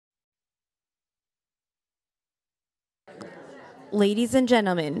Ladies and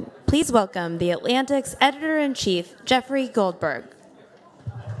gentlemen, please welcome the Atlantic's editor-in-chief, Jeffrey Goldberg.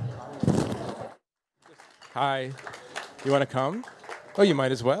 Hi. You want to come? Oh, you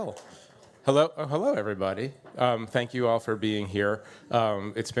might as well. Hello, hello, everybody. Thank you all for being here.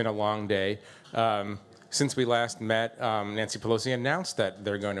 It's been a long day. Since we last met, Nancy Pelosi announced that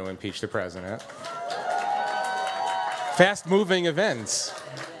they're going to impeach the president. Fast-moving events.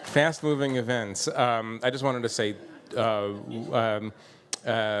 Fast-moving events. I just wanted to say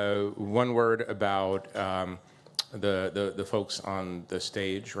one word about the folks on the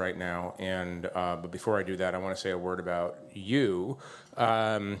stage right now, and but before I do that, I want to say a word about you.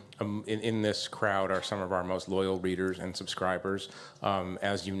 In this crowd are some of our most loyal readers and subscribers.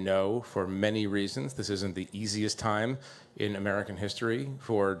 As you know, for many reasons, this isn't the easiest time in American history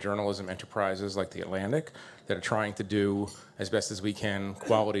for journalism enterprises like The Atlantic that are trying to do, as best as we can,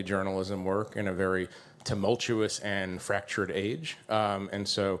 quality journalism work in a very tumultuous and fractured age. And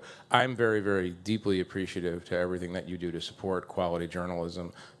so I'm very, very deeply appreciative to everything that you do to support quality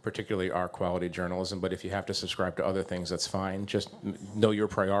journalism, particularly our quality journalism. But if you have to subscribe to other things, that's fine. Just know your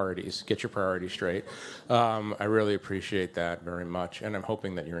priorities. Get your priorities straight. I really appreciate that very much, and I'm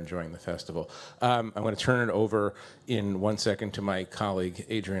hoping that you're enjoying the festival. I'm going to turn it over in 1 second to my colleague,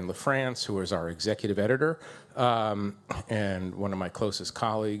 Adrienne LaFrance, who is our executive editor, and one of my closest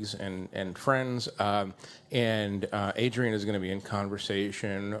colleagues and friends. And Adrienne is going to be in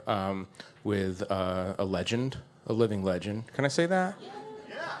conversation with a legend, a living legend. Can I say that?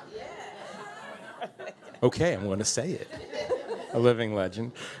 Okay, I'm going to say it. A living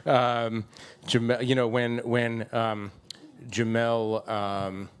legend. Jemele, you know, when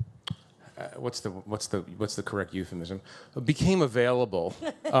Jemele, what's the correct euphemism? Became available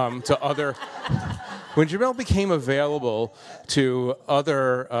to other. When Jemele became available to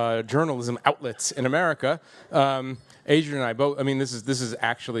other journalism outlets in America, Adrienne and I both. I mean, this is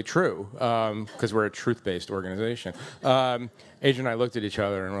actually true because we're a truth-based organization. Adrienne and I looked at each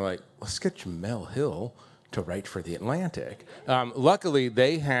other and we're like, let's get Jemele Hill to write for The Atlantic. Luckily,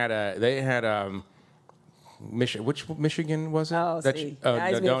 they had which Michigan was it? Oh, see.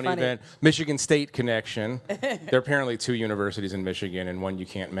 Don't even. Michigan State connection. There are apparently 2 universities in Michigan, and one you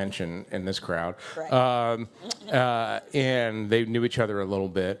can't mention in this crowd. Right. And they knew each other a little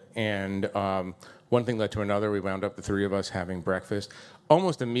bit, and one thing led to another. We wound up, the 3 of us, having breakfast.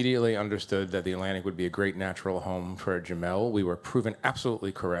 Almost immediately understood that The Atlantic would be a great natural home for Jemele. We were proven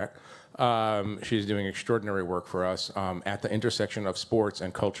absolutely correct. She's doing extraordinary work for us at the intersection of sports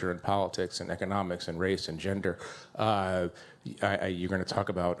and culture and politics and economics and race and gender. You're going to talk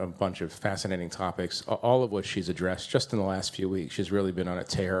about a bunch of fascinating topics, all of which she's addressed just in the last few weeks. She's really been on a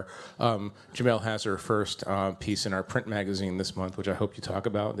tear. Jemele has her first piece in our print magazine this month, which I hope you talk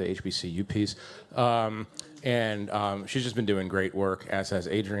about, the HBCU piece. And she's just been doing great work, as has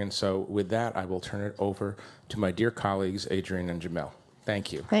Adrienne. So with that, I will turn it over to my dear colleagues, Adrienne and Jemele.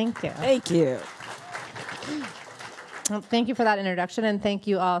 Thank you. Thank you. Thank you. Well, thank you for that introduction, and thank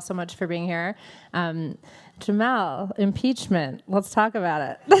you all so much for being here. Jemele, impeachment. Let's talk about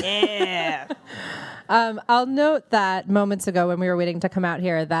it. Yeah. I'll note that moments ago when we were waiting to come out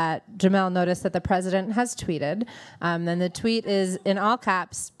here that Jemele noticed that the president has tweeted. And the tweet is in all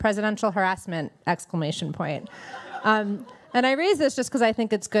caps, presidential harassment, ! And I raise this just because I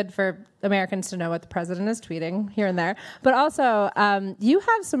think it's good for Americans to know what the president is tweeting here and there. But also, you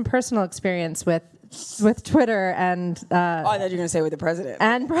have some personal experience with Twitter and... I thought you were going to say with the president.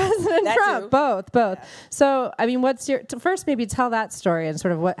 And President Trump, too. both. Yeah. So, I mean, first maybe tell that story and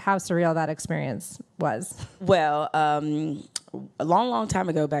sort of how surreal that experience was. Well, a long time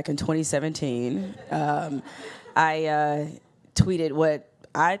ago, back in 2017, I tweeted what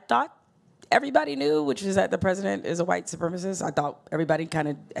I thought everybody knew, which is that the president is a white supremacist. I thought everybody kind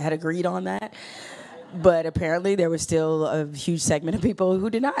of had agreed on that. But apparently there was still a huge segment of people who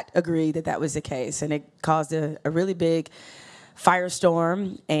did not agree that that was the case. And it caused a really big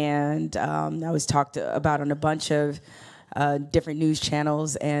firestorm. And I was talked about on a bunch of different news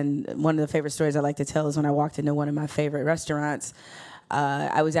channels. And one of the favorite stories I like to tell is when I walked into one of my favorite restaurants,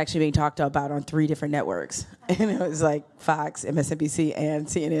 I was actually being talked about on 3 different networks. And it was like Fox, MSNBC, and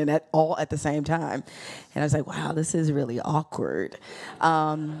CNN all at the same time. And I was like, wow, this is really awkward.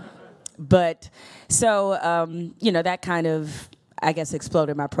 But so, you know, that kind of, I guess,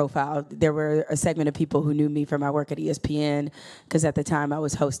 exploded my profile. There were a segment of people who knew me from my work at ESPN, because at the time I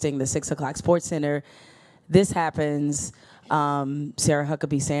was hosting the 6 o'clock Sports Center. This happens. Sarah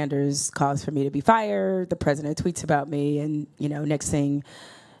Huckabee Sanders calls for me to be fired. The president tweets about me, and next thing,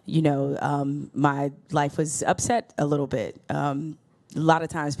 my life was upset a little bit. lot of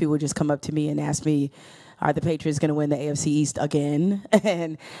times people would just come up to me and ask me, are the Patriots going to win the AFC East again?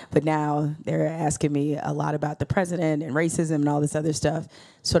 But now they're asking me a lot about the president and racism and all this other stuff,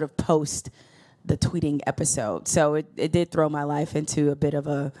 sort of post the tweeting episode. So it did throw my life into a bit of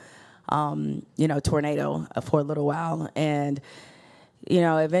a, tornado for a little while. And,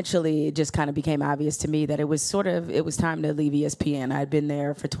 eventually it just kind of became obvious to me that it was time to leave ESPN. I had been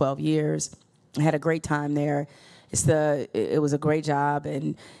there for 12 years. I had a great time there. It was a great job,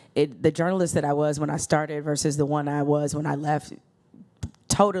 and the journalist that I was when I started versus the one I was when I left,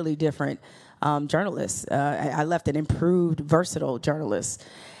 totally different journalists. I left an improved, versatile journalist.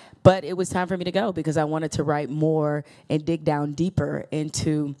 But it was time for me to go because I wanted to write more and dig down deeper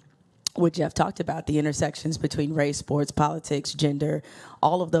into what Jeff talked about, the intersections between race, sports, politics, gender,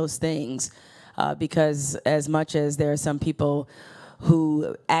 all of those things. Because as much as there are some people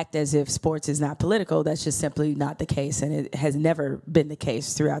who act as if sports is not political, that's just simply not the case, and it has never been the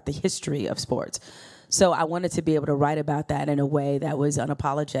case throughout the history of sports. So I wanted to be able to write about that in a way that was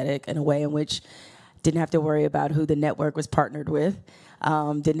unapologetic, in a way in which didn't have to worry about who the network was partnered with,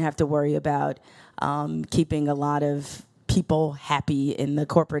 didn't have to worry about keeping a lot of people happy in the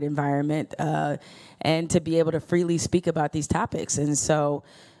corporate environment, and to be able to freely speak about these topics. And so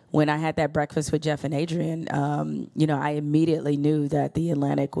when I had that breakfast with Jeff and Adrian, I immediately knew that the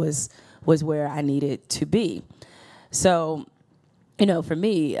Atlantic was where I needed to be. So, for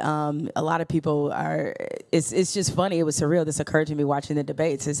me, a lot of people it's just funny. It was surreal. This occurred to me watching the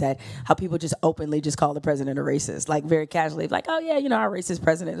debates, is that how people just openly just call the president a racist, like very casually, like, oh yeah, our racist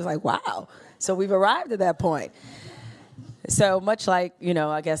president. Is like, wow. So we've arrived at that point. So much like,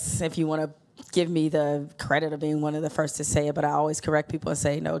 I guess if you want to give me the credit of being one of the first to say it, but I always correct people and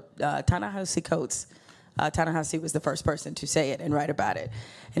say, no, Ta-Nehisi Coates. Ta-Nehisi was the first person to say it and write about it.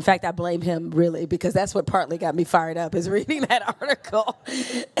 In fact, I blame him really because that's what partly got me fired up, is reading that article.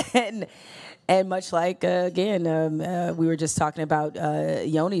 And much like, we were just talking about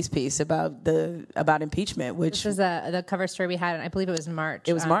Yoni's piece about impeachment, which was the cover story we had, and I believe it was March.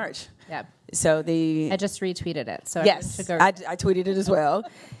 It was March. Yeah. So I just retweeted it. So yes, I tweeted it as well.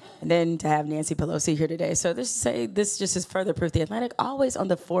 And then to have Nancy Pelosi here today. So this just is further proof the Atlantic always on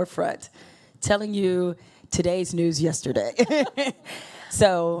the forefront, telling you today's news yesterday.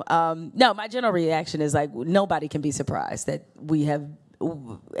 So, no, my general reaction is like, nobody can be surprised that we have,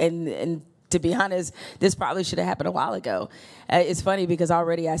 and to be honest, this probably should have happened a while ago. It's funny because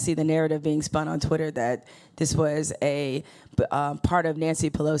already I see the narrative being spun on Twitter that this was a part of Nancy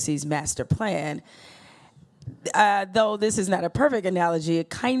Pelosi's master plan. Though this is not a perfect analogy, it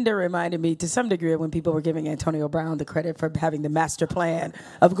kind of reminded me to some degree of when people were giving Antonio Brown the credit for having the master plan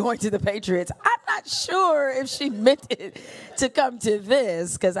of going to the Patriots. I'm not sure if she meant it to come to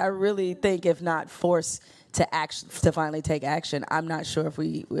this, because I really think if not forced to finally take action, I'm not sure if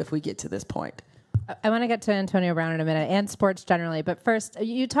we get to this point. I want to get to Antonio Brown in a minute, and sports generally. But first,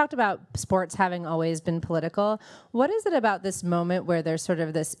 you talked about sports having always been political. What is it about this moment where there's sort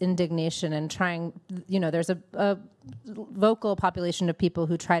of this indignation and trying, there's a vocal population of people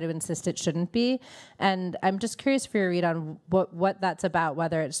who try to insist it shouldn't be? And I'm just curious for your read on what that's about,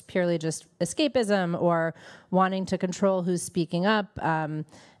 whether it's purely just escapism or wanting to control who's speaking up.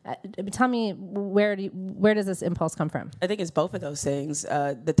 Tell me, where does this impulse come from? I think it's both of those things.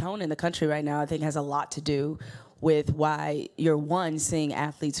 The tone in the country right now, I think, has a lot to do with why you're seeing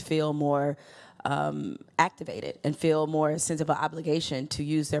athletes feel more activated and feel more sense of an obligation to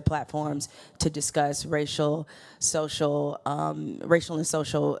use their platforms to discuss racial and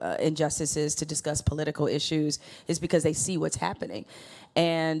social injustices, to discuss political issues, is because they see what's happening.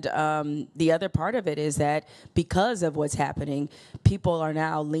 And the other part of it is that because of what's happening, people are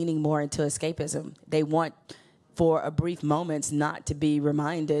now leaning more into escapism. They want, for a brief moments, not to be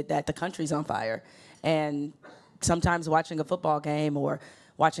reminded that the country's on fire. And sometimes watching a football game or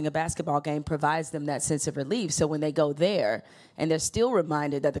watching a basketball game provides them that sense of relief. So when they go there and they're still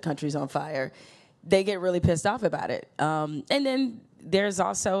reminded that the country's on fire, they get really pissed off about it. And then there's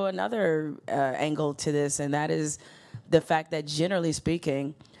also another angle to this, and that is the fact that, generally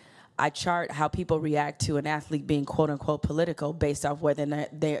speaking, I chart how people react to an athlete being quote unquote political based off whether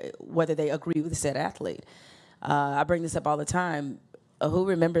they agree with said athlete. I bring this up all the time. Who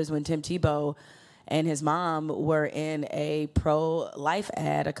remembers when Tim Tebow and his mom were in a pro-life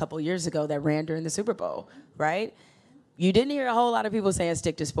ad a couple years ago that ran during the Super Bowl, right? You didn't hear a whole lot of people saying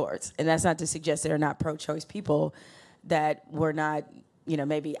stick to sports. And that's not to suggest there are not pro-choice people that were not,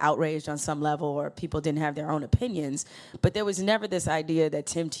 maybe outraged on some level, or people didn't have their own opinions. But there was never this idea that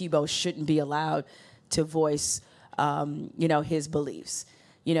Tim Tebow shouldn't be allowed to voice, his beliefs.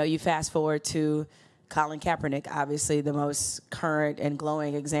 You fast forward to Colin Kaepernick, obviously the most current and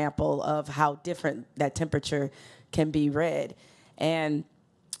glowing example of how different that temperature can be read. And,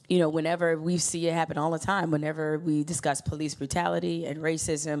 you know, whenever we see it happen all the time, whenever we discuss police brutality and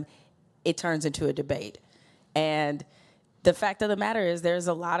racism, it turns into a debate. And the fact of the matter is there's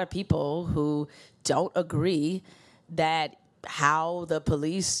a lot of people who don't agree that how the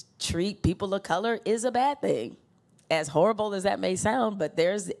police treat people of color is a bad thing. As horrible as that may sound, but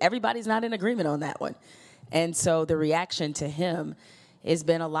everybody's not in agreement on that one. And so the reaction to him has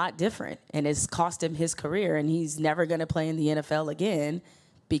been a lot different, and it's cost him his career, and he's never going to play in the NFL again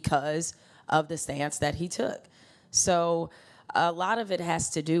because of the stance that he took. So a lot of it has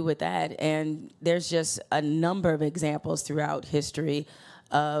to do with that, and there's just a number of examples throughout history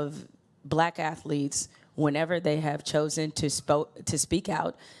of black athletes whenever they have chosen to speak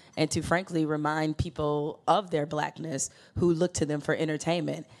out and to frankly remind people of their blackness who look to them for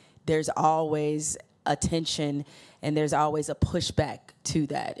entertainment. There's always a tension and there's always a pushback to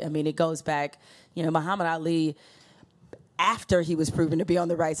that. I mean, it goes back, you know, Muhammad Ali, after he was proven to be on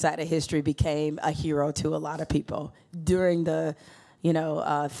the right side of history, became a hero to a lot of people. During the,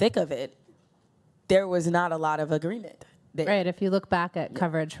 thick of it, there was not a lot of agreement. Right, if you look back at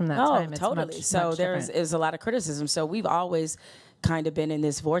coverage from that time, it's totally. much, So much there's a lot of criticism. So we've always kind of been in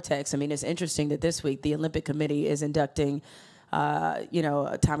this vortex. I mean, it's interesting that this week the Olympic Committee is inducting,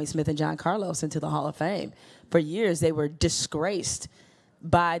 Tommy Smith and John Carlos into the Hall of Fame. For years, they were disgraced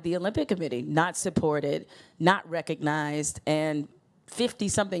by the Olympic Committee, not supported, not recognized, and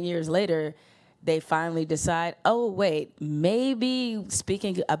 50-something years later, they finally decide, oh, wait, maybe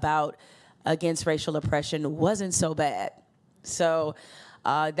speaking about against racial oppression wasn't so bad. So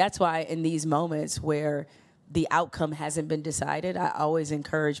that's why in these moments where the outcome hasn't been decided, I always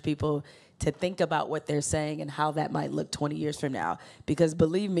encourage people to think about what they're saying and how that might look 20 years from now. Because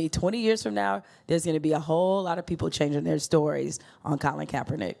believe me, 20 years from now, there's going to be a whole lot of people changing their stories on Colin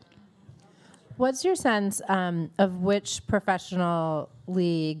Kaepernick. What's your sense of which professional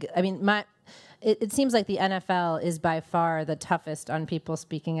league? I mean, it seems like the NFL is by far the toughest on people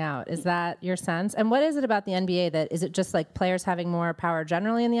speaking out. Is that your sense? And what is it about the NBA that, is it just like players having more power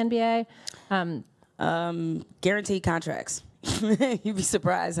generally in the NBA? Guaranteed contracts. You'd be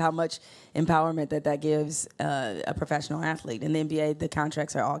surprised how much empowerment that gives a professional athlete. In the NBA, the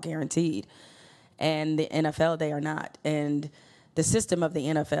contracts are all guaranteed. And the NFL, they are not. And the system of the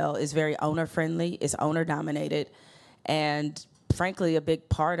NFL is very owner-friendly. It's owner-dominated. And frankly, a big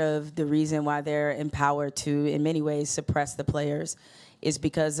part of the reason why they're empowered to, in many ways, suppress the players is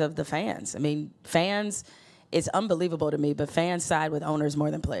because of the fans. I mean, fans, it's unbelievable to me, but fans side with owners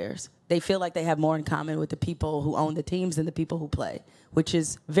more than players. They feel like they have more in common with the people who own the teams than the people who play, which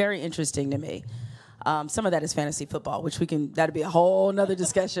is very interesting to me. Some of that is fantasy football, which that'd be a whole nother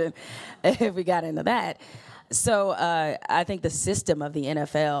discussion if we got into that. So I think the system of the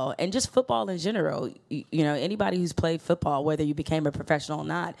NFL and just football in general, anybody who's played football, whether you became a professional or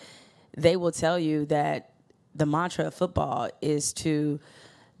not, they will tell you that the mantra of football is to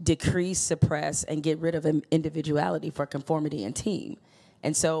decrease, suppress, and get rid of individuality for conformity and team.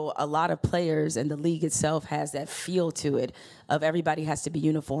 And so a lot of players and the league itself has that feel to it of everybody has to be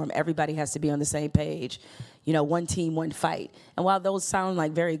uniform, everybody has to be on the same page, one team, one fight. And while those sound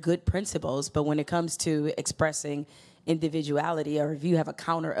like very good principles, but when it comes to expressing individuality, or if you have a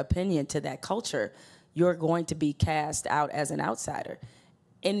counter opinion to that culture, you're going to be cast out as an outsider.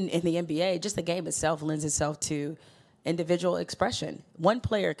 In the NBA, just the game itself lends itself to individual expression. One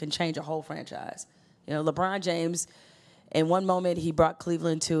player can change a whole franchise. LeBron James, in one moment, he brought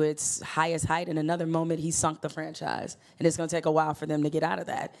Cleveland to its highest height. In another moment, he sunk the franchise. And it's going to take a while for them to get out of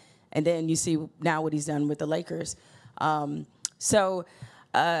that. And then you see now what he's done with the Lakers. So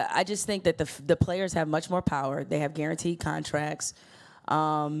I just think that the players have much more power. They have guaranteed contracts.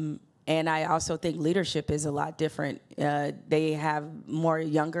 And I also think leadership is a lot different. They have more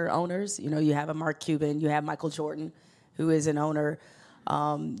younger owners. You have a Mark Cuban. You have Michael Jordan, who is an owner.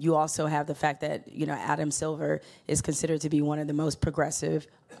 You also have the fact that, Adam Silver is considered to be one of the most progressive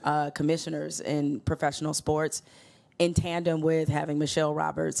commissioners in professional sports, in tandem with having Michelle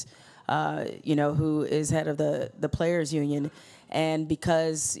Roberts, who is head of the Players Union. And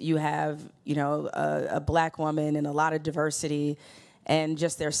because you have, a black woman and a lot of diversity and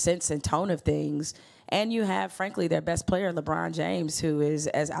just their sense and tone of things, and you have, frankly, their best player, LeBron James, who is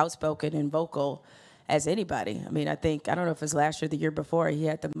as outspoken and vocal as anybody. I mean, I don't know if it was last year or the year before, he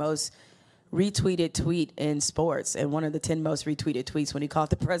had the most retweeted tweet in sports, and one of the 10 most retweeted tweets when he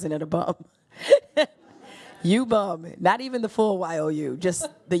called the president a bum. You bum. Not even the full YOU, just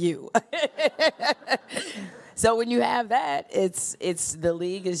the U. So when you have that, it's the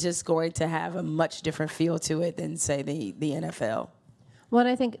league is just going to have a much different feel to it than, say, the NFL. Well, and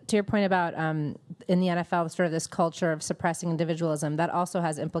I think to your point about in the NFL, sort of this culture of suppressing individualism, that also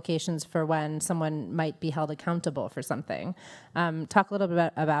has implications for when someone might be held accountable for something. Talk a little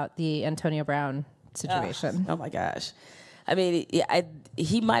bit about the Antonio Brown situation. Oh my gosh. I mean,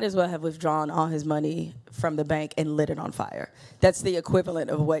 he might as well have withdrawn all his money from the bank and lit it on fire. That's the equivalent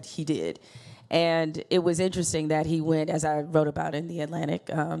of what he did. And it was interesting that he went, as I wrote about in The Atlantic,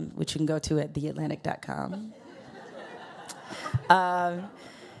 which you can go to at theatlantic.com. The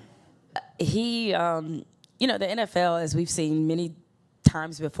NFL, as we've seen many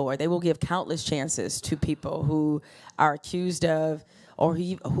times before, they will give countless chances to people who are accused of or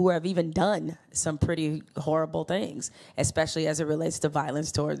who have even done some pretty horrible things, especially as it relates to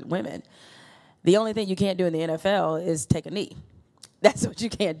violence towards women. The only thing you can't do in the NFL is take a knee. That's what you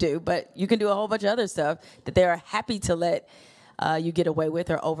can't do, but you can do a whole bunch of other stuff that they're happy to let you get away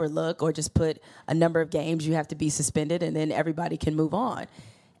with or overlook, or just put a number of games you have to be suspended and then everybody can move on.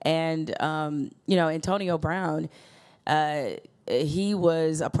 And, Antonio Brown, he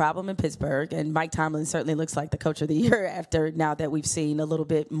was a problem in Pittsburgh, and Mike Tomlin certainly looks like the coach of the year now that we've seen a little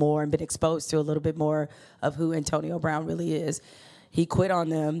bit more and been exposed to a little bit more of who Antonio Brown really is. He quit on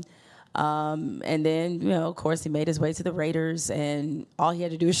them. And then, of course, he made his way to the Raiders, and all he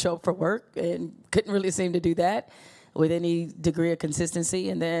had to do was show up for work, and couldn't really seem to do that with any degree of consistency.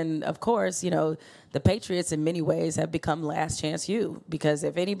 And then, of course, the Patriots in many ways have become last chance you, because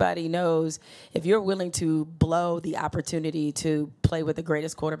if anybody knows, if you're willing to blow the opportunity to play with the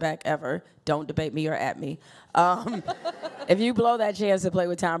greatest quarterback ever, don't debate me or at me. If you blow that chance to play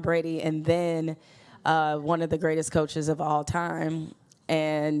with Tom Brady and then one of the greatest coaches of all time,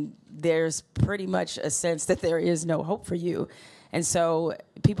 and there's pretty much a sense that there is no hope for you. And so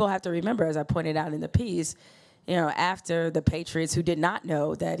people have to remember, as I pointed out in the piece, after the Patriots, who did not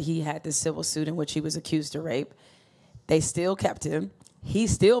know that he had this civil suit in which he was accused of rape, they still kept him. He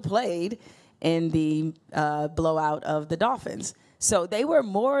still played in the blowout of the Dolphins. So they were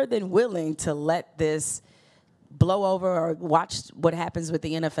more than willing to let this blow over or watch what happens with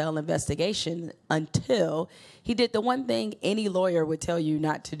the NFL investigation until he did the one thing any lawyer would tell you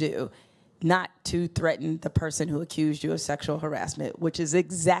not to do, not to threaten the person who accused you of sexual harassment, which is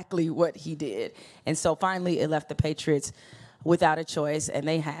exactly what he did. And so finally it left the Patriots without a choice, and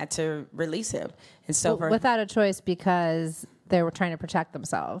they had to release him. And so without a choice because they were trying to protect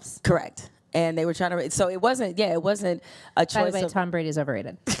themselves. Correct. And they were trying to, so it wasn't a choice. By the way, Tom Brady's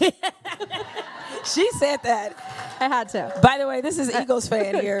overrated. She said that. I had to. By the way, this is Eagles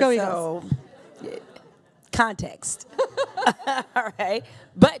fan here. Go so Eagles. Context. All right.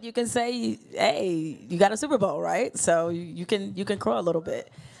 But you can say, hey, you got a Super Bowl, right? So you can crow a little bit.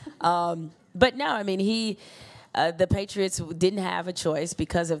 But no, I mean, the Patriots didn't have a choice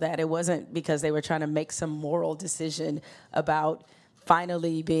because of that. It wasn't because they were trying to make some moral decision about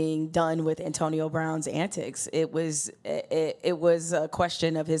finally being done with Antonio Brown's antics. It was a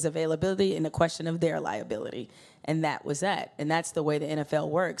question of his availability and a question of their liability. And that was that. And that's the way the NFL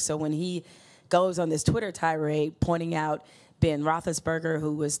works. So when he goes on this Twitter tirade pointing out Ben Roethlisberger,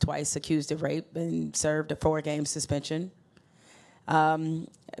 who was twice accused of rape and served a 4-game suspension,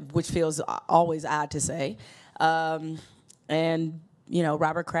 which feels always odd to say, and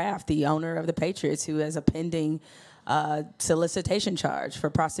Robert Kraft, the owner of the Patriots, who has a pending solicitation charge for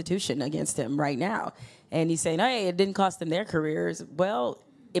prostitution against him right now. And he's saying, hey, it didn't cost them their careers. Well,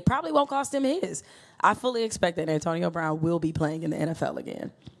 it probably won't cost him his. I fully expect that Antonio Brown will be playing in the NFL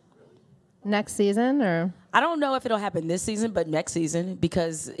again. Next season, or? I don't know if it'll happen this season, but next season,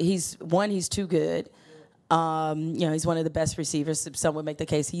 because he's too good. He's one of the best receivers. Some would make the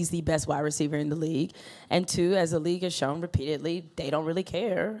case he's the best wide receiver in the league. And 2, as the league has shown repeatedly, they don't really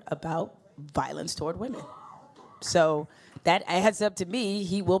care about violence toward women. So that adds up to me.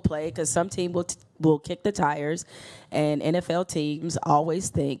 He will play because some team will kick the tires, and NFL teams always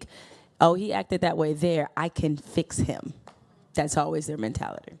think, oh, he acted that way there, I can fix him. That's always their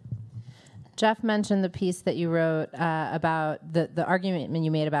mentality. Jeff mentioned the piece that you wrote about the argument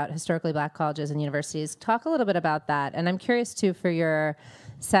you made about historically black colleges and universities. Talk a little bit about that. And I'm curious, too, for your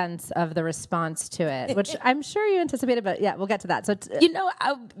sense of the response to it, which I'm sure you anticipated, but yeah, we'll get to that. So,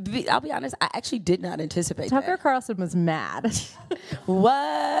 I'll be honest, I actually did not anticipate Tucker that. Carlson was mad.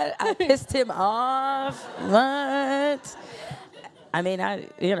 What? I pissed him off? What? I mean,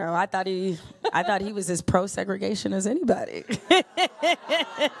 I thought he was as pro-segregation as anybody.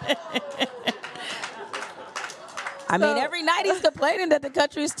 I mean, every night he's complaining that the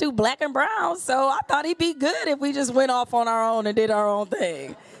country is too black and brown. So I thought he'd be good if we just went off on our own and did our own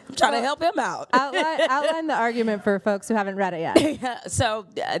thing. I'm trying to help him out. Outline the argument for folks who haven't read it yet. So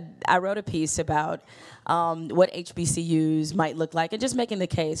I wrote a piece about what HBCUs might look like, and just making the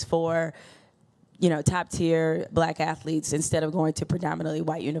case for, top tier black athletes, instead of going to predominantly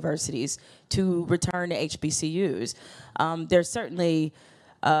white universities, to return to HBCUs. There's certainly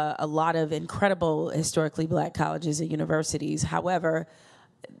a lot of incredible historically black colleges and universities. However,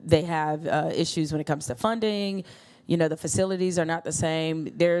 they have issues when it comes to funding. The facilities are not the same.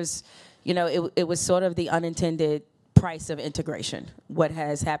 There's, it was sort of the unintended price of integration, what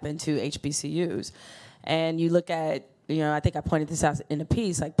has happened to HBCUs. And you look at, I think I pointed this out in a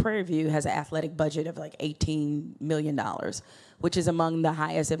piece, like Prairie View has an athletic budget of like $18 million, which is among the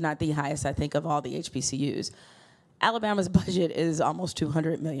highest, if not the highest, I think, of all the HBCUs. Alabama's budget is almost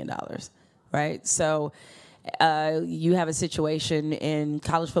 $200 million, right? So you have a situation in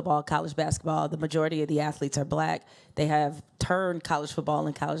college football, college basketball. The majority of the athletes are black. They have turned college football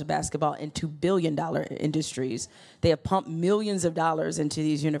and college basketball into billion-dollar industries. They have pumped millions of dollars into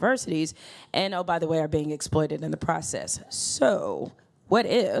these universities and, oh, by the way, are being exploited in the process. So what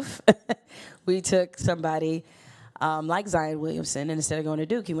if we took somebody like Zion Williamson, and instead of going to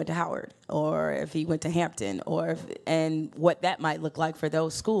Duke, he went to Howard, or if he went to Hampton, and what that might look like for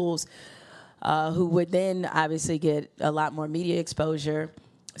those schools, who would then obviously get a lot more media exposure.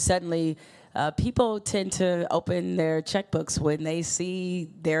 Suddenly, people tend to open their checkbooks when they see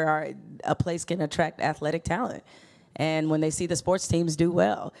a place can attract athletic talent, and when they see the sports teams do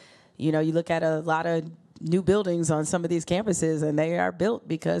well. You look at a lot of new buildings on some of these campuses, and they are built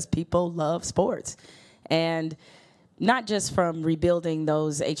because people love sports. And not just from rebuilding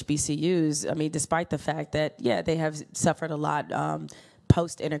those HBCUs, I mean, despite the fact that, yeah, they have suffered a lot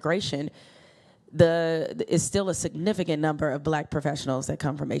post-integration, is still a significant number of black professionals that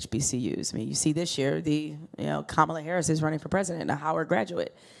come from HBCUs. I mean, you see this year, Kamala Harris is running for president, a Howard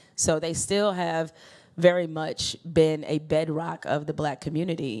graduate. So they still have very much been a bedrock of the black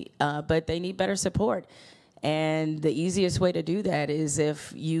community, but they need better support. And the easiest way to do that is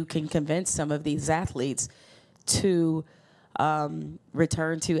if you can convince some of these athletes to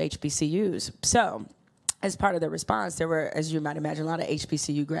return to HBCUs. So as part of the response, there were, as you might imagine, a lot of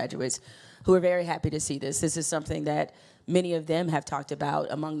HBCU graduates who are very happy to see this. This is something that many of them have talked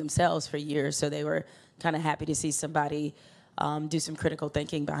about among themselves for years, so they were kind of happy to see somebody do some critical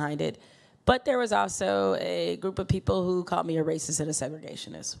thinking behind it. But there was also a group of people who called me a racist and a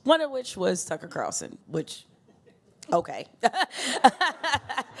segregationist, one of which was Tucker Carlson, which, okay.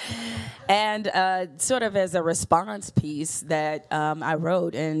 And sort of as a response piece that I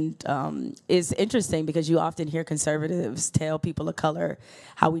wrote, and is interesting because you often hear conservatives tell people of color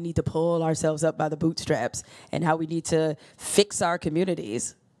how we need to pull ourselves up by the bootstraps and how we need to fix our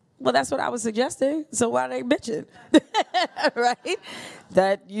communities. Well, that's what I was suggesting, so why are they bitching? Right?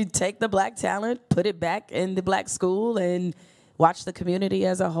 That you take the black talent, put it back in the black school, and watch the community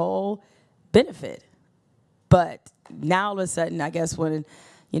as a whole benefit. But now all of a sudden, I guess when,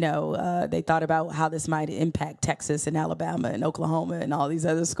 they thought about how this might impact Texas and Alabama and Oklahoma and all these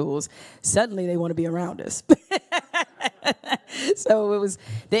other schools, suddenly they want to be around us. So it was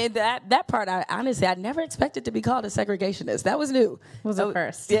that part. I never expected to be called a segregationist. That was new. It was a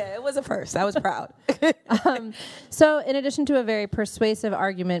first. Yeah, it was a first. I was proud. So in addition to a very persuasive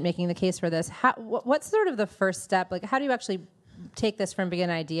argument making the case for this, what's sort of the first step? Like, how do you actually take this from being an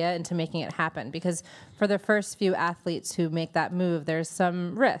idea into making it happen? Because for the first few athletes who make that move, there's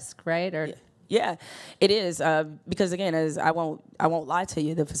some risk, right? Or yeah, it is. Because again, as I won't lie to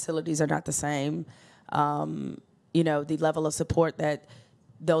you, the facilities are not the same. The level of support that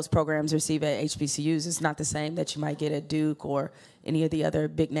those programs receive at HBCUs is not the same that you might get at Duke or any of the other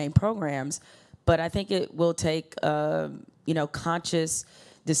big name programs. But I think it will take, conscious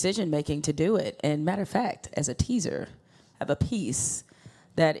decision making to do it. And matter of fact, as a teaser, I have a piece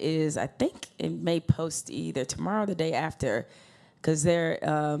that is, I think it may post either tomorrow or the day after, because there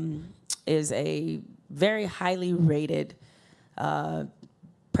is a very highly rated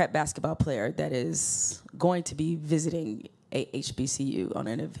prep basketball player that is going to be visiting a HBCU on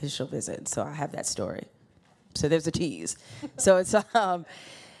an official visit. So I have that story. So there's a tease. So it's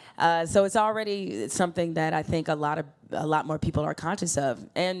already something that I think a lot more people are conscious of.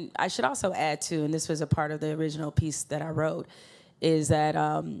 And I should also add too, and this was a part of the original piece that I wrote, is that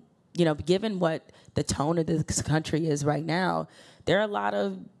given what the tone of this country is right now, there are a lot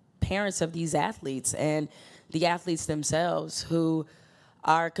of parents of these athletes and the athletes themselves who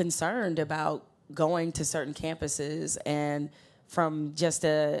are concerned about going to certain campuses and from just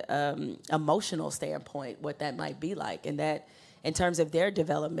a emotional standpoint what that might be like, and that in terms of their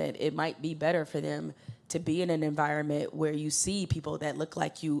development, it might be better for them to be in an environment where you see people that look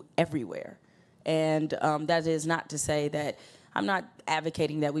like you everywhere. And that is not to say that I'm not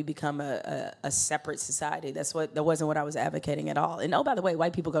advocating that we become a separate society. That wasn't what I was advocating at all. And oh, by the way,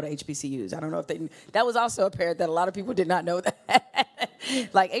 white people go to HBCUs. I don't know if that was also apparent that a lot of people did not know that.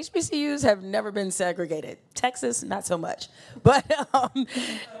 Like, HBCUs have never been segregated. Texas, not so much. But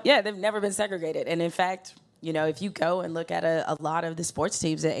yeah, they've never been segregated. And in fact, you know, if you go and look at a lot of the sports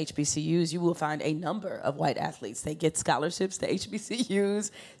teams at HBCUs, you will find a number of white athletes. They get scholarships to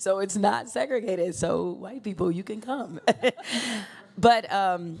HBCUs, so it's not segregated. So white people, you can come. But,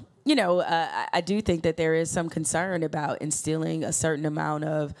 you know, I do think that there is some concern about instilling a certain amount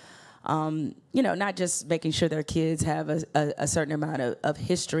of, you know, not just making sure their kids have a certain amount of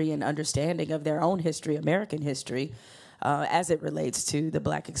history and understanding of their own history, American history, as it relates to the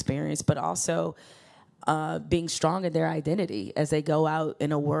Black experience, but also being strong in their identity as they go out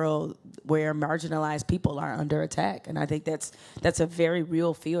in a world where marginalized people are under attack. And I think that's a very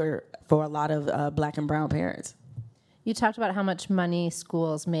real fear for a lot of Black and brown parents. You talked about how much money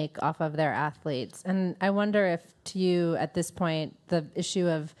schools make off of their athletes. And I wonder if, to you, at this point, the issue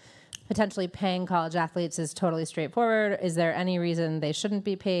of potentially paying college athletes is totally straightforward. Is there any reason they shouldn't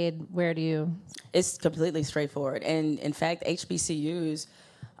be paid? Where do you? It's completely straightforward. And in fact, HBCUs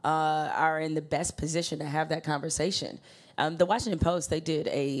are in the best position to have that conversation. The Washington Post, they did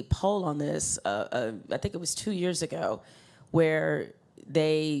a poll on this, I think it was 2 years ago, where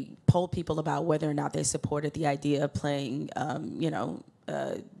they polled people about whether or not they supported the idea of playing,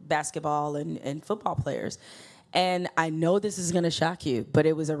 basketball and football players. And I know this is going to shock you, but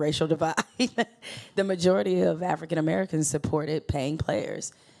it was a racial divide. The majority of African Americans supported paying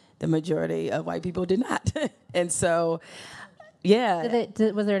players. The majority of white people did not. And so, yeah.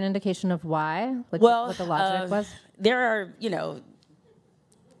 Was there an indication of why? Like, well, what the logic was? There are, yeah,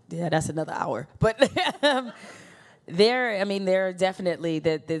 that's another hour. But there are definitely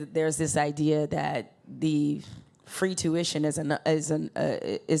there's this idea that the free tuition is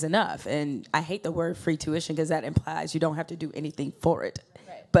enough. And I hate the word free tuition because that implies you don't have to do anything for it.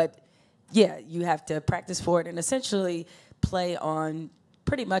 Right. But yeah, you have to practice for it and essentially play on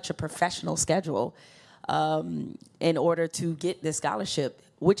pretty much a professional schedule in order to get this scholarship,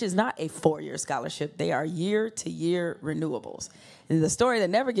 which is not a 4-year scholarship. They are year-to-year renewables. And the story that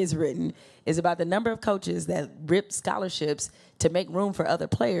never gets written is about the number of coaches that rip scholarships to make room for other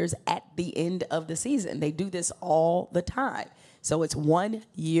players at the end of the season. They do this all the time. So it's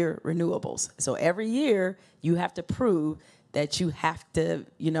 1-year renewables. So every year you have to prove that you have to,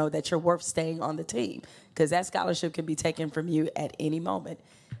 that you're worth staying on the team, because that scholarship can be taken from you at any moment.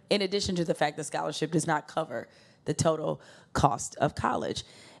 In addition to the fact the scholarship does not cover the total cost of college.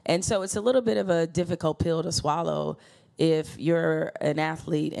 And so it's a little bit of a difficult pill to swallow if you're an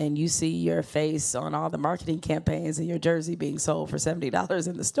athlete and you see your face on all the marketing campaigns and your jersey being sold for $70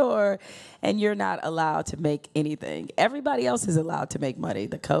 in the store and you're not allowed to make anything. Everybody else is allowed to make money,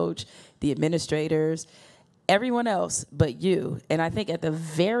 the coach, the administrators, everyone else but you. And I think at the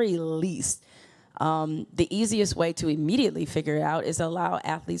very least, the easiest way to immediately figure it out is allow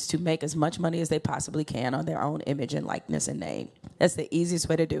athletes to make as much money as they possibly can on their own image and likeness and name. That's the easiest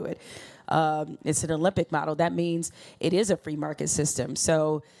way to do it. It's an Olympic model. That means it is a free market system.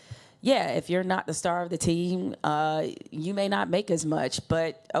 So, yeah, if you're not the star of the team, you may not make as much.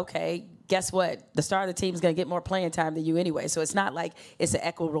 But, okay, guess what? The star of the team is going to get more playing time than you anyway. So it's not like it's an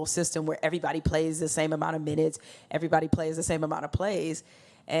equitable system where everybody plays the same amount of minutes, everybody plays the same amount of plays.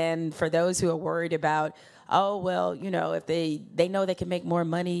 And for those who are worried about, oh, well, if they know they can make more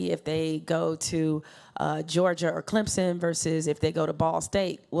money if they go to Georgia or Clemson versus if they go to Ball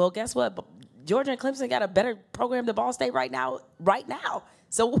State. Well, guess what? Georgia and Clemson got a better program than Ball State right now.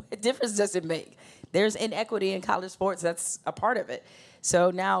 So what difference does it make? There's inequity in college sports. That's a part of it.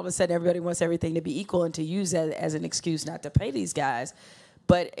 So now all of a sudden everybody wants everything to be equal and to use that as an excuse not to pay these guys.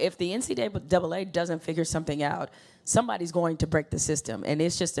 But if the NCAA doesn't figure something out, somebody's going to break the system. And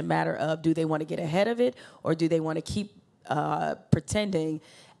it's just a matter of, do they want to get ahead of it, or do they want to keep pretending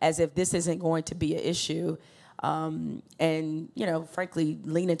as if this isn't going to be an issue and, frankly,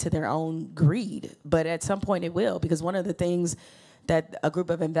 lean into their own greed. But at some point it will, because one of the things that a group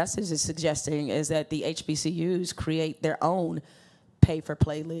of investors is suggesting is that the HBCUs create their own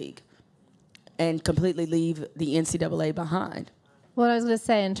pay-for-play league and completely leave the NCAA behind. Well, I was going to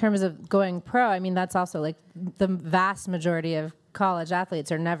say, in terms of going pro, I mean, that's also like the vast majority of college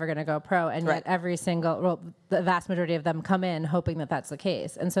athletes are never going to go pro, and yet the vast majority of them come in hoping that that's the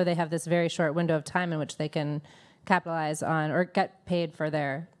case. And so they have this very short window of time in which they can capitalize on or get paid for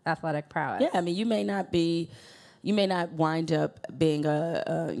their athletic prowess. Yeah, I mean, you may not wind up being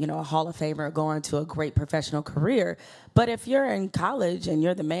a Hall of Famer or going to a great professional career, but if you're in college and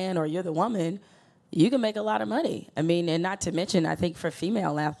you're the man or you're the woman, you can make a lot of money. I mean, and not to mention, I think for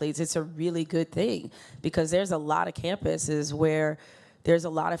female athletes, it's a really good thing because there's a lot of campuses where there's a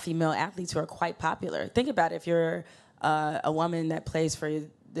lot of female athletes who are quite popular. Think about it, if you're a woman that plays for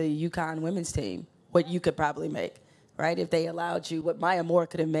the UConn women's team, what you could probably make, right? If they allowed you, what Maya Moore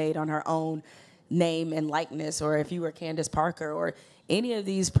could have made on her own name and likeness, or if you were Candace Parker or any of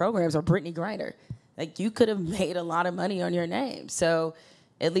these programs, or Brittany Griner, like you could have made a lot of money on your name. So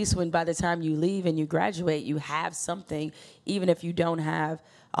at least when by the time you leave and you graduate, you have something, even if you don't have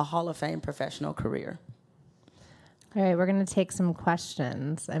a Hall of Fame professional career. All right, we're going to take some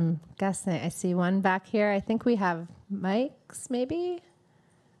questions. I'm guessing I see one back here. I think we have mics, maybe?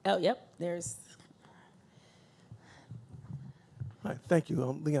 Oh, yep, there's... Hi, thank you.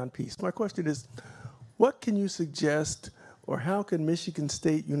 I'm Leon Peace. My question is, what can you suggest, or how can Michigan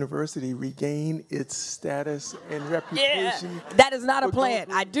State University regain its status and reputation? Yeah, that is not a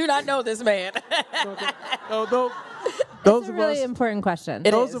plan. I do not know this man. Those a really important question.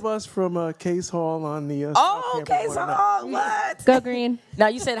 Those of us from Case Hall on the Case Hall, what? Go Green. Now,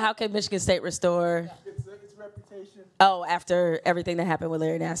 you said, how can Michigan State restore its reputation? Oh, after everything that happened with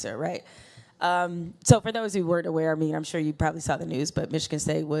Larry Nassar, right? So for those who weren't aware, I mean, I'm sure you probably saw the news, but Michigan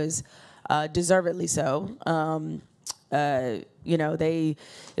State was deservedly so. It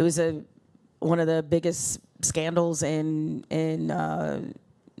was one of the biggest scandals in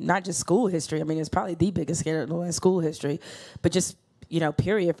not just school history. I mean, it's probably the biggest scandal in school history, but just,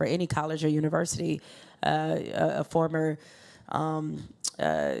 period, for any college or university. A former, he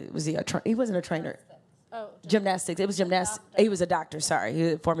wasn't a trainer. Gymnastics. It was gymnastics. He was a doctor. Sorry, he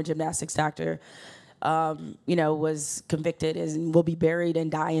was a former gymnastics doctor. Was convicted and will be buried and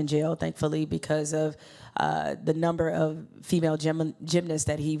die in jail, thankfully, because of the number of female gymnasts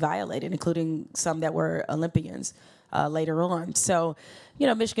that he violated, including some that were Olympians later on. So,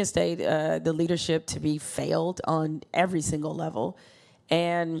 Michigan State, the leadership to be failed on every single level,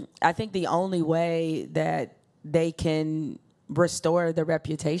 and I think the only way that they can restore their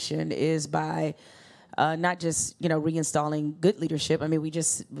reputation is by not just reinstalling good leadership. I mean, we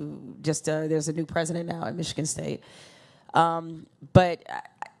just there's a new president now at Michigan State, but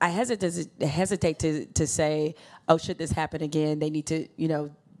I hesitate to say, oh, should this happen again, they need to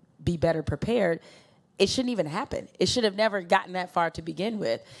be better prepared. It shouldn't even happen. It should have never gotten that far to begin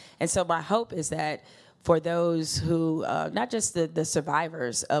with. And so my hope is that for those who, not just the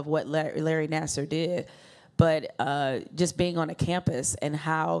survivors of what Larry Nassar did, but just being on a campus and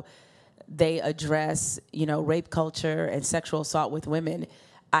how they address, rape culture and sexual assault with women,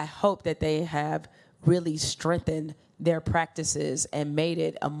 I hope that they have really strengthened their practices and made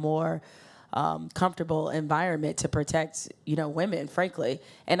it a more comfortable environment to protect, women, frankly.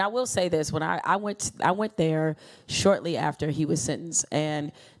 And I will say this: when I went there shortly after he was sentenced,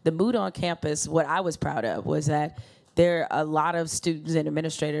 and the mood on campus, what I was proud of was that a lot of students and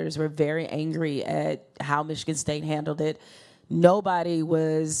administrators were very angry at how Michigan State handled it. Nobody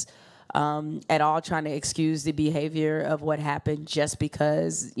was at all trying to excuse the behavior of what happened just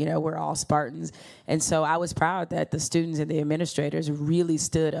because, we're all Spartans. And so I was proud that the students and the administrators really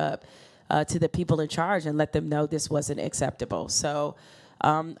stood up to the people in charge and let them know this wasn't acceptable. So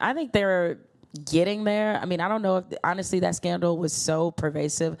I think they're getting there. I mean, I don't know if, honestly, that scandal was so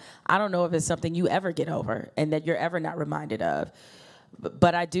pervasive. I don't know if it's something you ever get over and that you're ever not reminded of.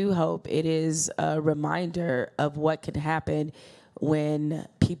 But I do hope it is a reminder of what can happen when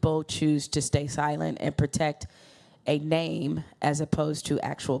people choose to stay silent and protect a name as opposed to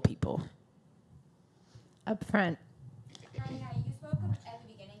actual people. Up front. Hi, you spoke at the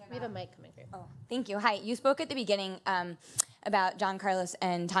beginning about... We have a mic coming through. Oh, thank you. Hi, you spoke at the beginning about John Carlos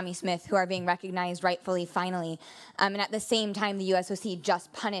and Tommy Smith, who are being recognized rightfully, finally. And at the same time, the USOC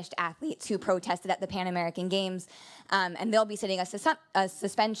just punished athletes who protested at the Pan American Games, and they'll be sitting a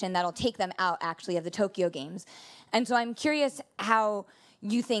suspension that'll take them out, actually, of the Tokyo Games. And so I'm curious how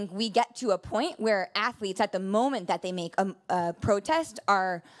you think we get to a point where athletes, at the moment that they make a protest,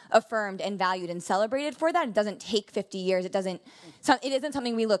 are affirmed and valued and celebrated for that. It doesn't take 50 years. It isn't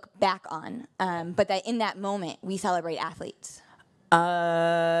something we look back on, but that in that moment we celebrate athletes.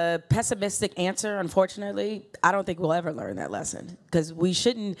 Pessimistic answer, unfortunately. I don't think we'll ever learn that lesson because we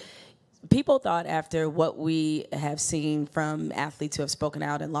shouldn't. People thought after what we have seen from athletes who have spoken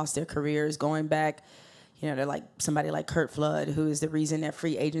out and lost their careers, going back, they're like somebody like Curt Flood, who is the reason that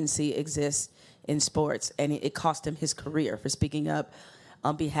free agency exists in sports, and it cost him his career for speaking up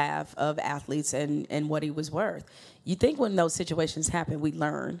on behalf of athletes and what he was worth. You think when those situations happen, we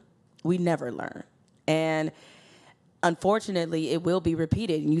learn. We never learn. And unfortunately, it will be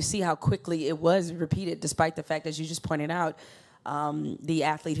repeated. And you see how quickly it was repeated, despite the fact, as you just pointed out, the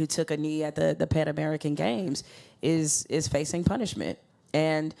athlete who took a knee at the Pan American Games is facing punishment.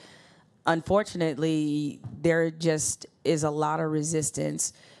 And unfortunately, there just is a lot of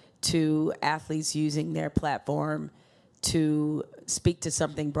resistance to athletes using their platform to speak to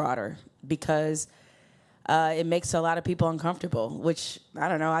something broader, because it makes a lot of people uncomfortable, which, I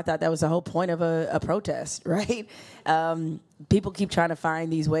don't know, I thought that was the whole point of a protest, right? People keep trying to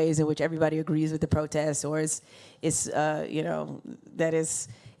find these ways in which everybody agrees with the protest, or it's that is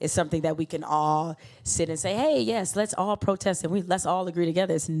something that we can all sit and say, hey, yes, let's all protest and let's all agree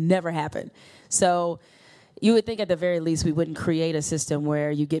together. It's never happened. So you would think at the very least we wouldn't create a system where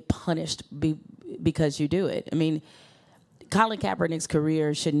you get punished because you do it. I mean, Colin Kaepernick's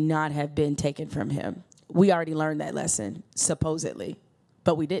career should not have been taken from him. We already learned that lesson, supposedly,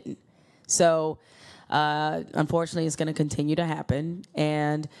 but we didn't. So unfortunately, it's going to continue to happen.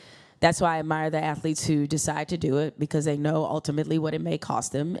 And that's why I admire the athletes who decide to do it, because they know ultimately what it may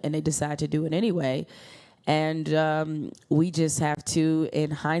cost them, and they decide to do it anyway. And we just have to,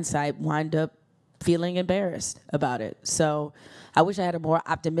 in hindsight, wind up feeling embarrassed about it. So I wish I had a more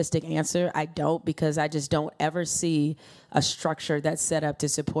optimistic answer. I don't, because I just don't ever see a structure that's set up to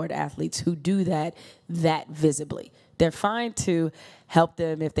support athletes who do that visibly. They're fine to help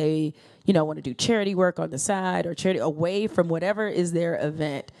them if they, want to do charity work on the side or charity away from whatever is their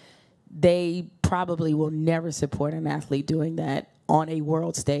event. They probably will never support an athlete doing that on a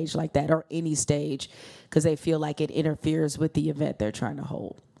world stage like that, or any stage, because they feel like it interferes with the event they're trying to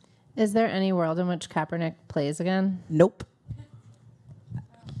hold. Is there any world in which Kaepernick plays again? Nope.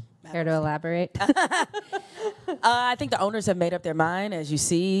 Care to elaborate? I think the owners have made up their mind. As you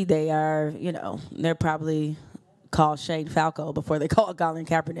see, they are, they're probably called Shane Falco before they call Colin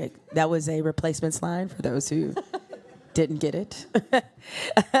Kaepernick. That was a replacements line for those who didn't get it.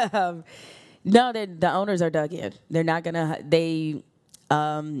 No, the owners are dug in. They're not going to,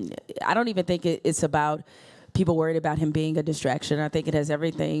 I don't even think it's about people worried about him being a distraction. I think it has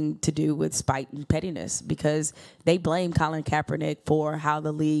everything to do with spite and pettiness, because they blame Colin Kaepernick for how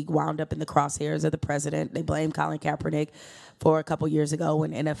the league wound up in the crosshairs of the president. They blame Colin Kaepernick for a couple years ago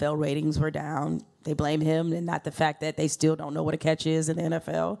when NFL ratings were down. They blame him, and not the fact that they still don't know what a catch is in the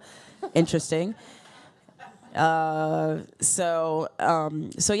NFL. Interesting. So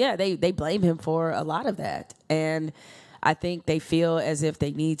yeah, they blame him for a lot of that. And I think they feel as if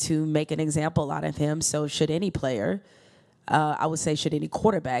they need to make an example out of him. So should any player, I would say should any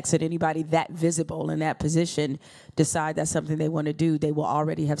quarterback, should anybody that visible in that position decide that's something they want to do, they will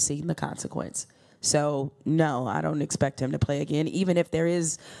already have seen the consequence. So no, I don't expect him to play again, even if there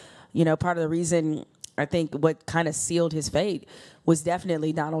is, part of the reason I think what kind of sealed his fate was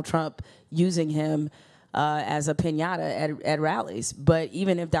definitely Donald Trump using him as a piñata at rallies. But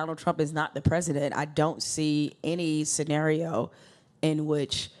even if Donald Trump is not the president, I don't see any scenario in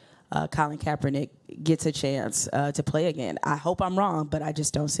which Colin Kaepernick gets a chance to play again. I hope I'm wrong, but I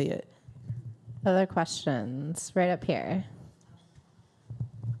just don't see it. Other questions? Right up here.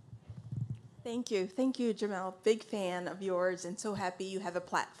 Thank you, Jemele. Big fan of yours, and so happy you have a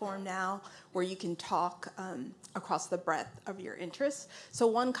platform now where you can talk across the breadth of your interests. So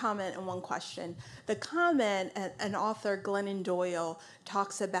one comment and one question. The comment, an author, Glennon Doyle,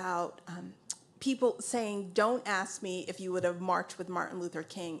 talks about people saying, don't ask me if you would have marched with Martin Luther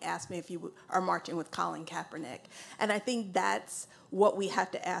King, ask me if you are marching with Colin Kaepernick. And I think that's what we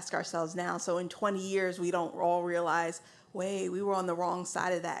have to ask ourselves now. So in 20 years, we don't all realize, wait, we were on the wrong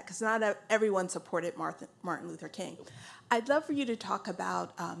side of that, because not everyone supported Martin Luther King. I'd love for you to talk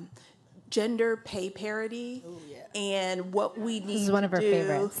about gender pay parity and what we need one of to our do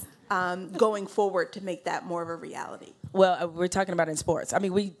favorites. Going forward to make that more of a reality. Well, we're talking about it in sports. I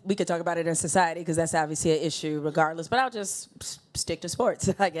mean, we could talk about it in society, because that's obviously an issue regardless, but I'll just stick to sports,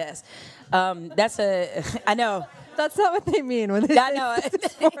 I guess. I know. That's not what they mean when they say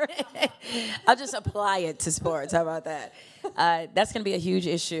sports. I'll just apply it to sports. How about that? That's going to be a huge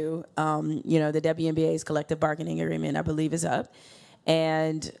issue. The WNBA's collective bargaining agreement, I believe, is up.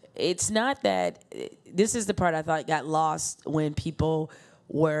 And it's not that, this is the part I thought got lost when people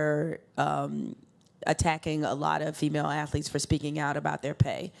were attacking a lot of female athletes for speaking out about their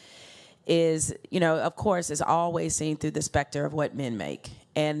pay. Is, of course, it's always seen through the specter of what men make.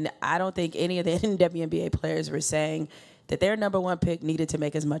 And I don't think any of the WNBA players were saying that their number one pick needed to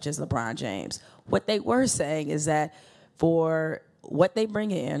make as much as LeBron James. What they were saying is that for what they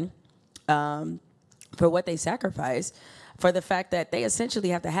bring in, for what they sacrifice, for the fact that they essentially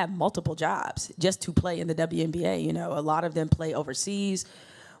have to have multiple jobs just to play in the WNBA. You know, a lot of them play overseas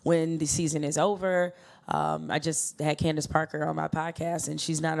when the season is over. I just had Candace Parker on my podcast, and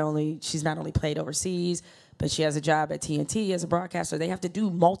she's not only played overseas, but she has a job at TNT as a broadcaster. They have to do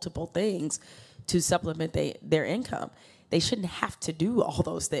multiple things to supplement their income. They shouldn't have to do all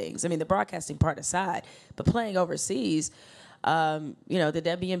those things. I mean, the broadcasting part aside, but playing overseas, you know, the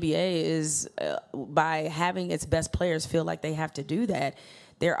WNBA is, by having its best players feel like they have to do that,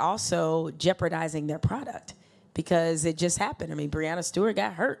 they're also jeopardizing their product because it just happened. I mean, Breanna Stewart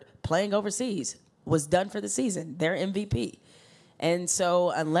got hurt playing overseas, was done for the season, their MVP. And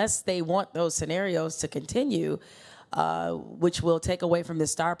so unless they want those scenarios to continue, which will take away from the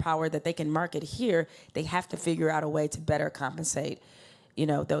star power that they can market here, they have to figure out a way to better compensate, you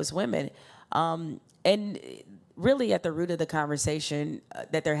know, those women. And really at the root of the conversation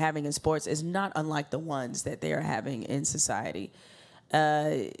that they're having in sports is not unlike the ones that they are having in society.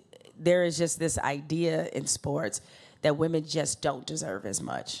 There is just this idea in sports that women just don't deserve as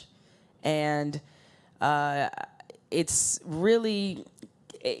much. And it's really,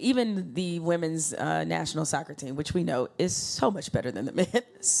 even the women's national soccer team, which we know is so much better than the men,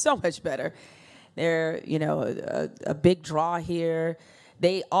 so much better. They're, you know, a big draw here.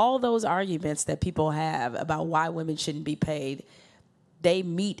 All those arguments that people have about why women shouldn't be paid, they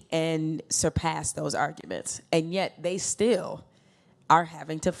meet and surpass those arguments. And yet they still are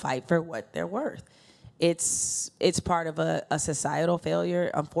having to fight for what they're worth. It's part of a societal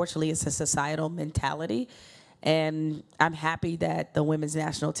failure. Unfortunately, it's a societal mentality. And I'm happy that the women's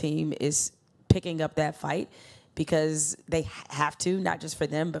national team is picking up that fight because they have to, not just for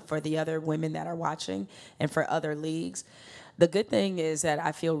them, but for the other women that are watching and for other leagues. The good thing is that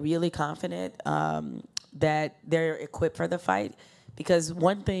I feel really confident that they're equipped for the fight because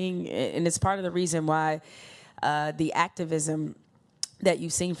one thing, and it's part of the reason why the activism that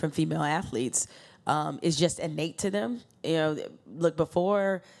you've seen from female athletes is just innate to them. You know, look,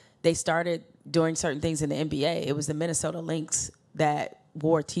 before they started doing certain things in the NBA, it was the Minnesota Lynx that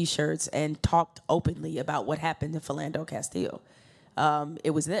wore T-shirts and talked openly about what happened to Philando Castile.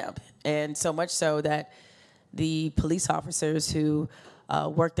 It was them. And so much so that the police officers who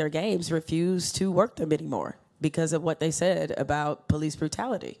worked their games refused to work them anymore because of what they said about police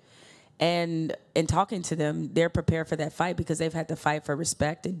brutality. And in talking to them, they're prepared for that fight because they've had to fight for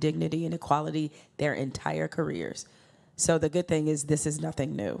respect and dignity and equality their entire careers. So the good thing is this is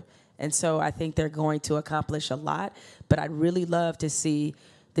nothing new. And so I think they're going to accomplish a lot, but I'd really love to see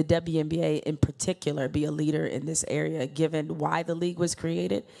the WNBA in particular be a leader in this area, given why the league was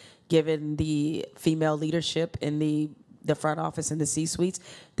created, given the female leadership in the front office and the C-suites.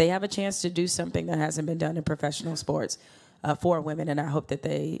 They have a chance to do something that hasn't been done in professional sports for women, and I hope that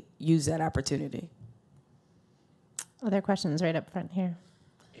they use that opportunity. Other questions right up front here.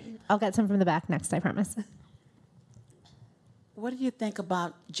 I'll get some from the back next, I promise. What do you think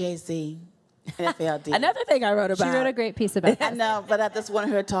about Jay-Z, NFL deal? Another thing I wrote about. She wrote a great piece about I this. know, but I just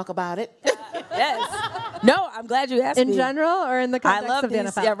wanted her to talk about it. Yes. No, I'm glad you asked me. In general or in the context of the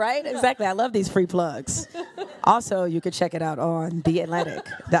NFL? Yeah, right? Exactly. I love these free plugs. Also, you can check it out on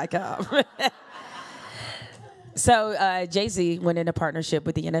theatlantic.com. So Jay-Z went into partnership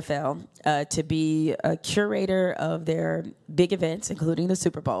with the NFL to be a curator of their big events, including the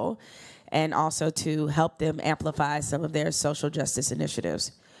Super Bowl, and also to help them amplify some of their social justice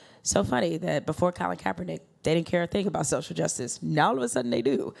initiatives. So funny that before Colin Kaepernick, they didn't care a thing about social justice. Now all of a sudden they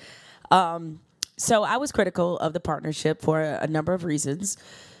do. So I was critical of the partnership for a number of reasons.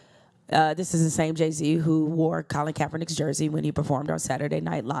 This is the same Jay-Z who wore Colin Kaepernick's jersey when he performed on Saturday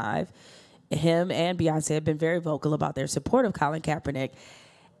Night Live. Him and Beyonce have been very vocal about their support of Colin Kaepernick.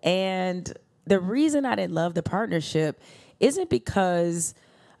 And the reason I didn't love the partnership isn't because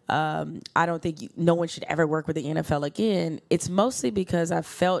I don't think no one should ever work with the NFL again. It's mostly because I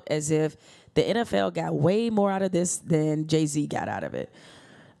felt as if the NFL got way more out of this than Jay-Z got out of it.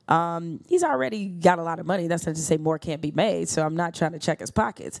 He's already got a lot of money. That's not to say more can't be made, so I'm not trying to check his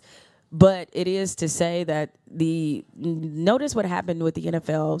pockets. But it is to say that notice what happened with the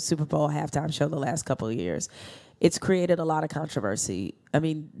NFL Super Bowl halftime show the last couple of years. It's created a lot of controversy. I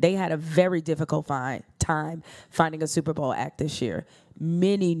mean, they had a very difficult time finding a Super Bowl act this year.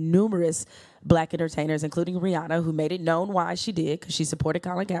 Numerous black entertainers, including Rihanna, who made it known why she did, because she supported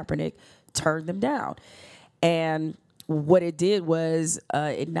Colin Kaepernick, turned them down. And what it did was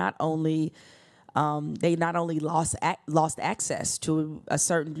they not only lost access to a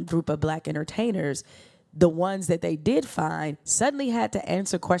certain group of black entertainers, the ones that they did find suddenly had to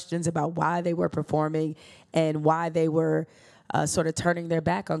answer questions about why they were performing and why they were sort of turning their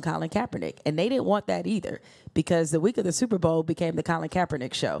back on Colin Kaepernick. And they didn't want that either, because the week of the Super Bowl became the Colin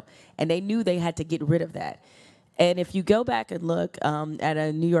Kaepernick show. And they knew they had to get rid of that. And if you go back and look at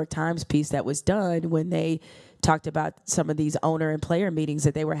a New York Times piece that was done when they talked about some of these owner and player meetings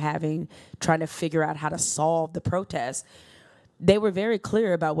that they were having, trying to figure out how to solve the protests, they were very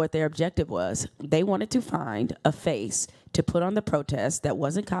clear about what their objective was. They wanted to find a face to put on the protest that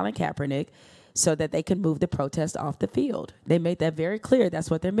wasn't Colin Kaepernick so that they could move the protest off the field. They made that very clear. That's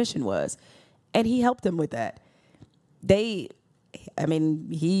what their mission was. And he helped them with that. He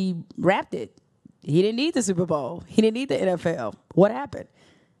wrapped it. He didn't need the Super Bowl. He didn't need the NFL. What happened?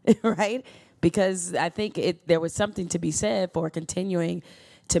 Right? Because I think there was something to be said for continuing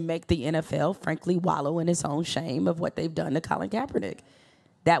to make the NFL, frankly, wallow in its own shame of what they've done to Colin Kaepernick.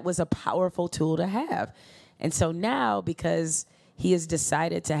 That was a powerful tool to have. And so now, because he has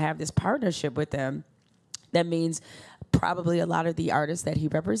decided to have this partnership with them, that means probably a lot of the artists that he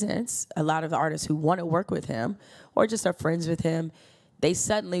represents, a lot of the artists who want to work with him or just are friends with him, they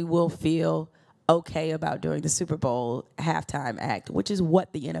suddenly will feel okay about doing the Super Bowl halftime act, which is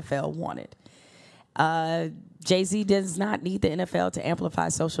what the NFL wanted. Jay-Z does not need the NFL to amplify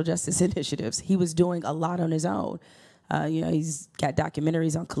social justice initiatives. He was doing a lot on his own. He's got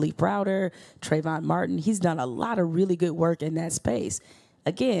documentaries on Khalif Browder, Trayvon Martin. He's done a lot of really good work in that space.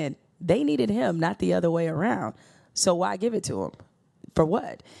 Again, they needed him, not the other way around. So why give it to him? For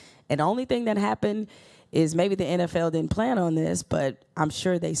what? And the only thing that happened is maybe the NFL didn't plan on this, but I'm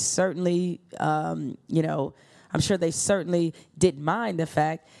sure they certainly, didn't mind the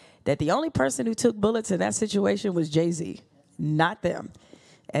fact that the only person who took bullets in that situation was Jay-Z, not them.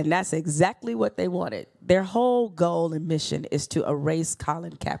 And that's exactly what they wanted. Their whole goal and mission is to erase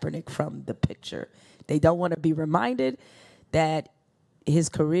Colin Kaepernick from the picture. They don't want to be reminded that his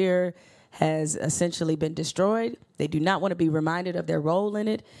career has essentially been destroyed. They do not want to be reminded of their role in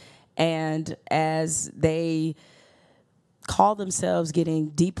it. And as they call themselves getting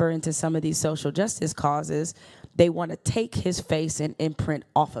deeper into some of these social justice causes, they want to take his face and imprint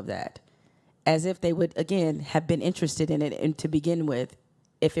off of that, as if they would, again, have been interested in it and to begin with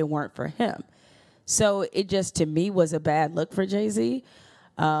if it weren't for him. So it just, to me, was a bad look for Jay-Z.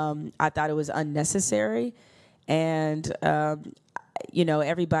 I thought it was unnecessary. And,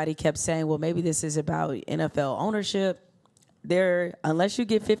 everybody kept saying, well, maybe this is about NFL ownership. Unless you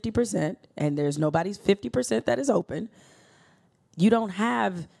get 50%, and there's nobody's 50% that is open, you don't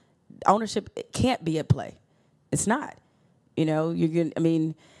have ownership. It can't be at play. It's not.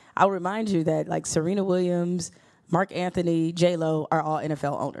 I'll remind you that like Serena Williams, Mark Anthony, J-Lo are all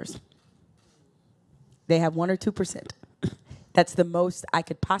NFL owners. They have 1 or 2%. That's the most I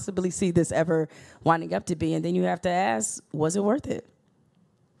could possibly see this ever winding up to be. And then you have to ask, was it worth it?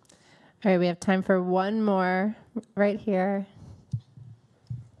 All right, we have time for one more right here.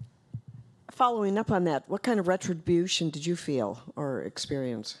 Following up on that, what kind of retribution did you feel or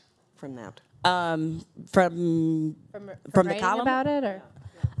experience from that? From the column about it, or?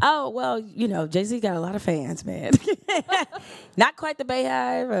 Oh, well, Jay-Z got a lot of fans, man. Not quite the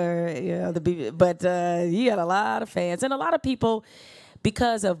Bayhive but he got a lot of fans and a lot of people,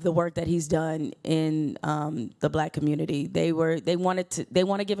 because of the work that he's done in the black community. They want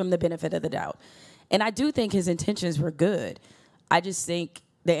to give him the benefit of the doubt, and I do think his intentions were good. I just think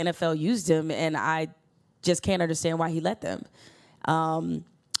the NFL used him, and I just can't understand why he let them. It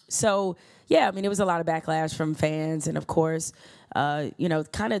was a lot of backlash from fans, and of course,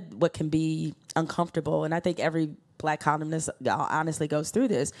 kind of what can be uncomfortable, and I think every black columnist honestly goes through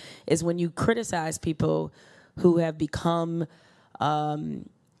this, is when you criticize people who have become, kind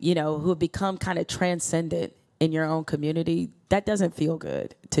of transcendent in your own community. That doesn't feel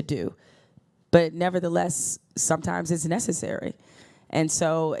good to do, but nevertheless, sometimes it's necessary. And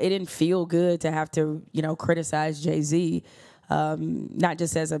so it didn't feel good to have to, criticize Jay-Z, not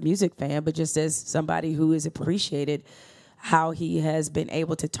just as a music fan, but just as somebody who has appreciated how he has been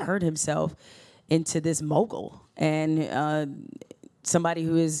able to turn himself into this mogul and somebody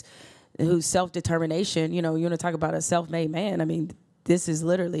whose self-determination, you want to talk about a self-made man. I mean, this is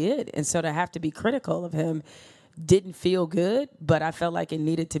literally it. And so to have to be critical of him didn't feel good, but I felt like it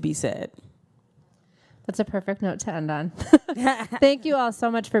needed to be said. That's a perfect note to end on. Thank you all so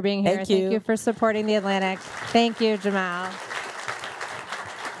much for being here. Thank you. Thank you for supporting The Atlantic. Thank you, Jemele.